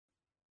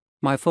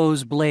My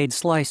foe's blade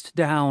sliced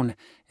down,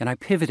 and I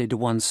pivoted to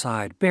one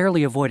side,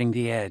 barely avoiding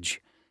the edge.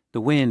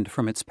 The wind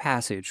from its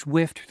passage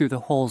whiffed through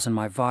the holes in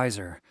my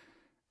visor.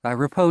 I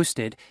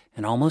riposted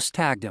and almost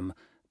tagged him,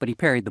 but he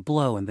parried the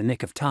blow in the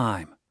nick of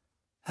time.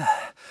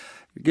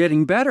 You're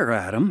getting better,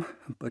 Adam,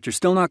 but you're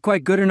still not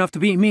quite good enough to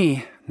beat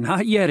me.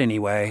 Not yet,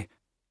 anyway.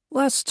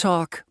 Let's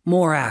talk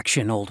more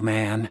action, old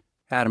man.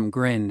 Adam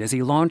grinned as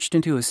he launched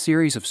into a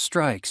series of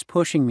strikes,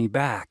 pushing me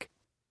back.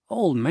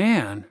 Old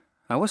man?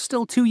 I was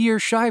still 2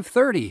 years shy of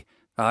 30.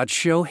 I'd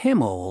show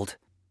him old.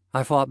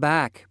 I fought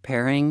back,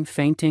 parrying,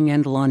 feinting,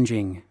 and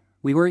lunging.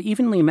 We were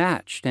evenly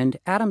matched, and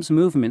Adam's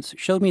movements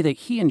showed me that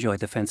he enjoyed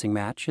the fencing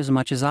match as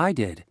much as I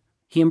did.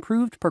 He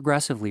improved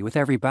progressively with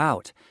every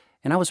bout,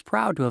 and I was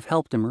proud to have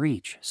helped him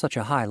reach such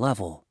a high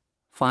level.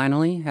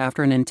 Finally,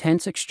 after an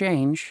intense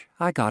exchange,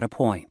 I got a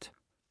point.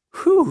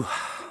 Whew,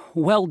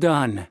 well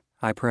done,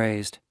 I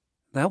praised.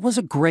 That was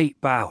a great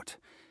bout.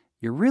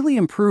 You're really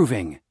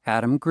improving.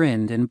 Adam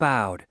grinned and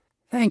bowed.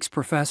 Thanks,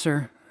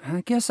 Professor.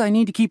 I guess I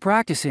need to keep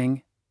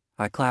practicing.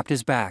 I clapped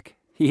his back.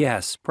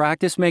 Yes,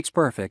 practice makes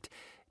perfect.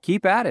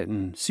 Keep at it,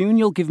 and soon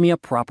you'll give me a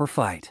proper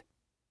fight.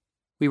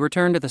 We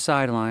returned to the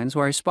sidelines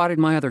where I spotted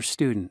my other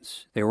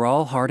students. They were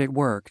all hard at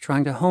work,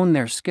 trying to hone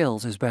their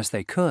skills as best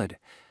they could.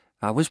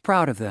 I was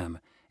proud of them,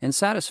 and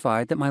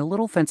satisfied that my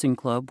little fencing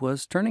club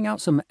was turning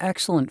out some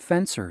excellent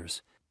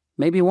fencers.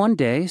 Maybe one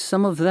day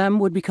some of them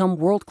would become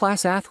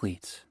world-class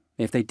athletes.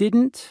 If they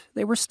didn't,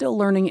 they were still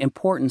learning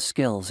important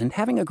skills and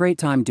having a great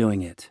time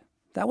doing it.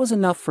 That was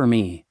enough for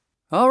me.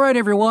 All right,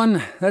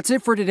 everyone, that's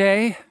it for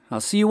today.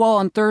 I'll see you all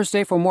on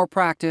Thursday for more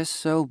practice,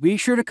 so be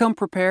sure to come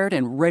prepared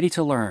and ready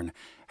to learn.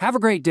 Have a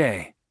great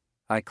day.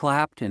 I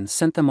clapped and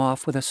sent them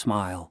off with a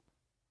smile.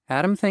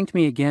 Adam thanked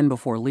me again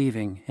before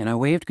leaving, and I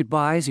waved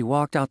goodbye as he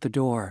walked out the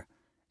door.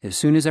 As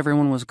soon as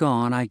everyone was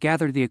gone, I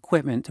gathered the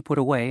equipment to put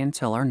away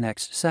until our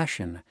next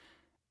session.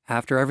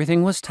 After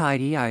everything was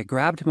tidy, I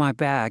grabbed my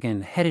bag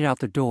and headed out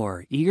the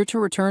door, eager to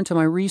return to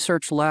my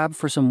research lab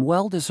for some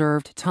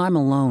well-deserved time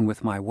alone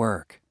with my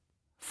work.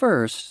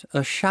 First,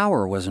 a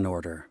shower was in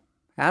order.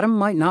 Adam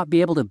might not be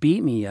able to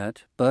beat me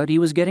yet, but he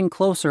was getting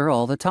closer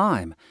all the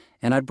time,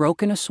 and I'd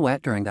broken a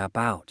sweat during that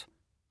bout.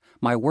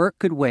 My work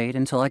could wait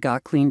until I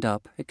got cleaned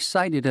up,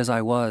 excited as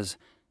I was.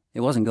 It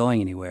wasn't going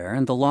anywhere,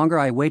 and the longer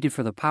I waited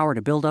for the power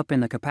to build up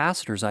in the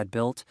capacitors I'd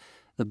built,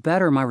 the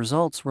better my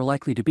results were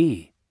likely to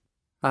be.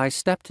 I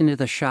stepped into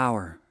the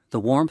shower, the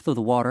warmth of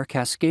the water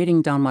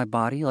cascading down my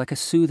body like a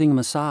soothing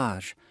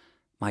massage.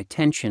 My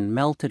tension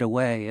melted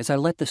away as I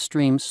let the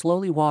stream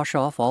slowly wash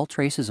off all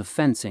traces of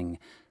fencing,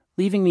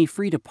 leaving me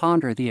free to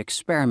ponder the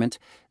experiment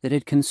that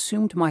had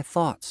consumed my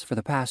thoughts for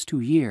the past 2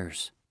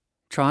 years.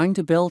 Trying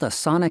to build a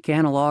sonic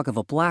analog of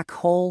a black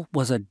hole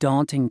was a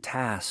daunting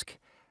task.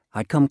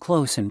 I'd come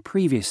close in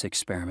previous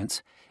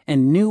experiments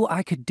and knew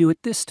I could do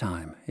it this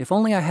time if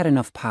only I had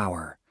enough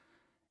power.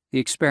 The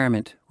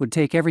experiment would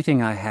take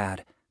everything I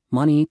had,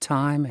 money,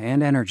 time,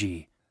 and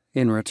energy.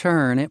 In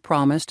return, it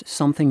promised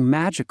something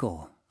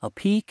magical, a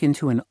peek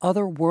into an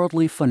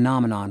otherworldly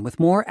phenomenon with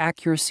more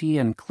accuracy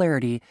and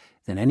clarity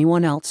than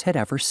anyone else had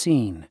ever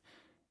seen.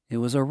 It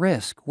was a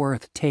risk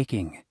worth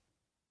taking.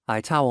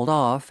 I toweled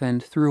off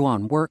and threw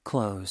on work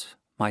clothes.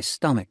 My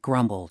stomach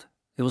grumbled.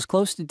 It was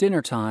close to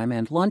dinner time,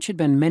 and lunch had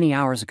been many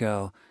hours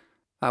ago.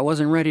 I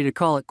wasn't ready to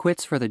call it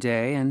quits for the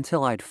day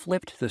until I'd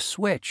flipped the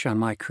switch on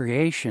my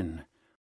creation.